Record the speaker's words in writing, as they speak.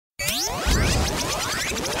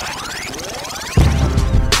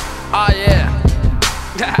Oh yeah.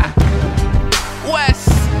 West.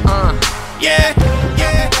 Yeah,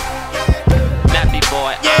 yeah. Nappy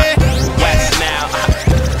boy. Yeah. West now.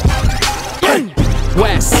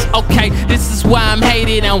 West. Okay, this is why I'm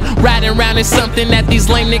hated on. Riding around is something that these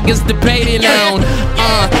lame niggas debating on.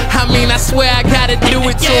 I mean, I swear I gotta do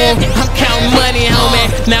it to them. I'm counting money,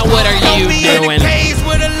 homie. Now what are you doing? In the cage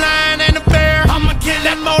with a lion and a bear. I'ma kill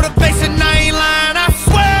that motivation, I ain't lying, I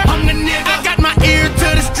swear. I'm the nigga. I got my ear to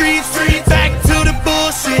the streets, back to the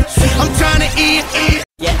bullshit. I'm trying to eat.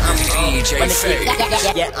 Yeah,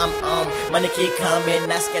 money keep coming,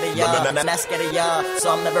 not scared of y'all, not scared of y'all.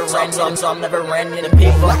 So I'm never running, so I'm never running. And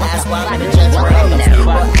people ask why I'm in the judge world.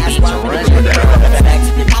 People ask why I'm in the judge world.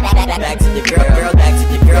 Back to the girl, back to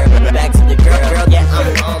the girl, back to the girl. Yeah,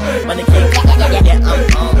 money keep,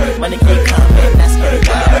 money keep coming, not scared of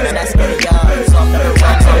y'all, not scared of y'all. So I'm never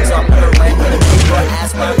running, so I'm never running. And people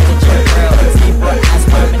ask why I'm in the judge world. People ask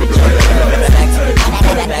why I'm in the judge world.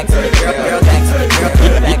 Back to the girl, back to the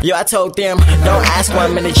girl. Yo, I told them, don't ask why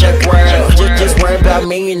I'm in the junk world. Just worry about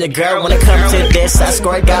me and the girl. When it comes to this, I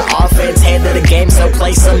score, got offense. Handle the game, so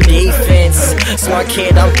play some defense. Smart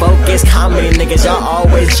kid, I'm focused. Comedy niggas, y'all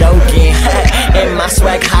always joking. And my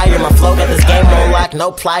swag higher, my flow got this game on lock,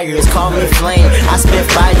 no pliers. Call me flame, I spit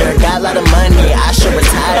fire. Got a lot of money, I should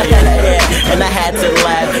retire. Yeah, and I had to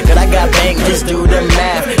laugh, cause I got bank, just do the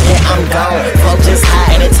math. Yeah, I'm gone, flow just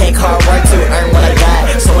high, and it take hard work to earn what I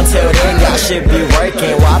got. So until then, y'all should be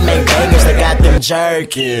working. While I make bangers, I got them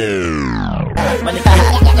jerking. Money keep,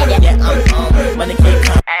 money keep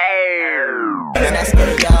coming. Not scared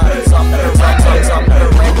of y'all, so I'm never running, so I'm never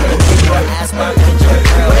running. People ask why I'm in the jerk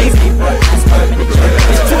girl. People ask why I'm in the jerk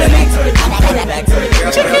girl. Back to the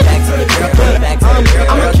girl, back to the girl, back to the girl.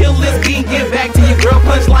 I'ma kill this beat, get back to your girl.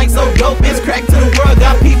 Punch like so dope, it's crack to the world.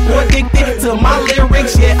 Got people addicted to my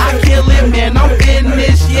lyrics, yeah. I kill it, man, I'm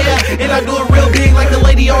finished, yeah. And I do it real big like the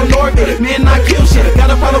lady on Orbit. Man, I kill shit. Got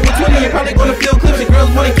a problem with 20, you're probably gonna feel clips. Your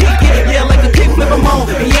girls wanna kick it, yeah, like a kick flip, I'm on.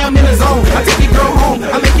 And yeah, I'm in the zone. I take your girl home,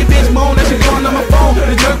 I make your bitch moan. That shit going on my phone.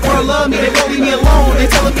 The jerk wanna love me, they won't leave me alone. They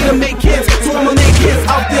telling me to make kids, so I'ma make kids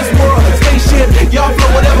out this world. Spaceship, y'all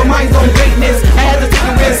flow whatever, mine's on greatness. I had to take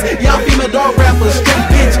a risk, y'all female dog rappers, straight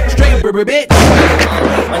bitch, straight bitch.